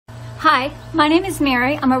Hi, my name is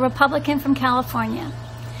Mary. I'm a Republican from California.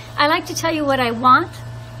 I'd like to tell you what I want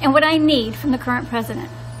and what I need from the current president.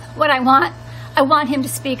 What I want him to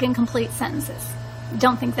speak in complete sentences.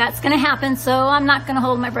 Don't think that's going to happen, so I'm not going to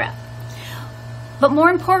hold my breath. But more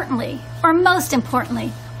importantly, or most importantly,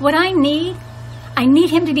 what I need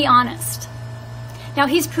him to be honest. Now,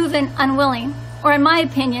 he's proven unwilling, or in my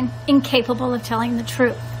opinion, incapable of telling the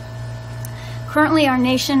truth. Currently, our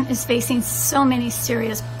nation is facing so many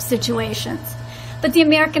serious situations. But the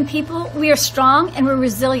American people, we are strong and we're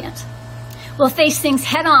resilient. We'll face things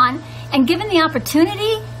head on, and given the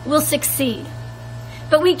opportunity, we'll succeed.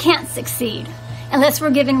 But we can't succeed unless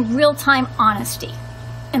we're given real-time honesty,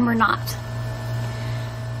 and we're not.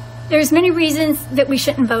 There's many reasons that we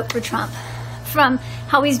shouldn't vote for Trump, from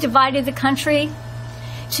how he's divided the country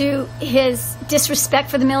to his disrespect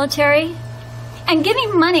for the military. And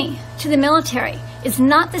giving money to the military is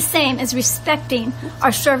not the same as respecting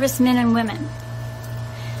our servicemen and women.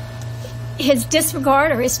 His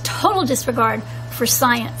disregard, or his total disregard for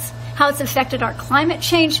science, how it's affected our climate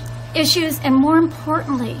change issues, and more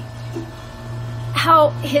importantly, how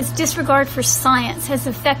his disregard for science has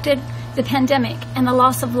affected the pandemic and the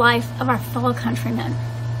loss of life of our fellow countrymen.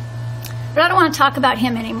 But I don't want to talk about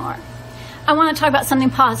him anymore. I want to talk about something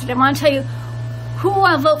positive. I want to tell you who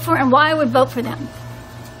I'll vote for and why I would vote for them.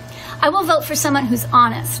 I will vote for someone who's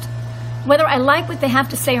honest, whether I like what they have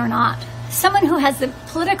to say or not. Someone who has the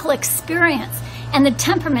political experience and the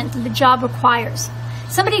temperament that the job requires.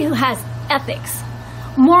 Somebody who has ethics,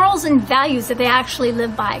 morals, and values that they actually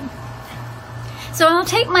live by. So I'll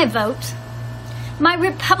take my vote, my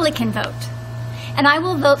Republican vote, and I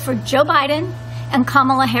will vote for Joe Biden and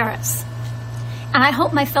Kamala Harris. And I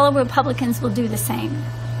hope my fellow Republicans will do the same.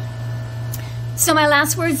 So my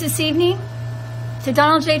last words this evening to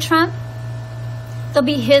Donald J. Trump, they'll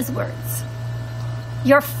be his words.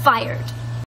 You're fired.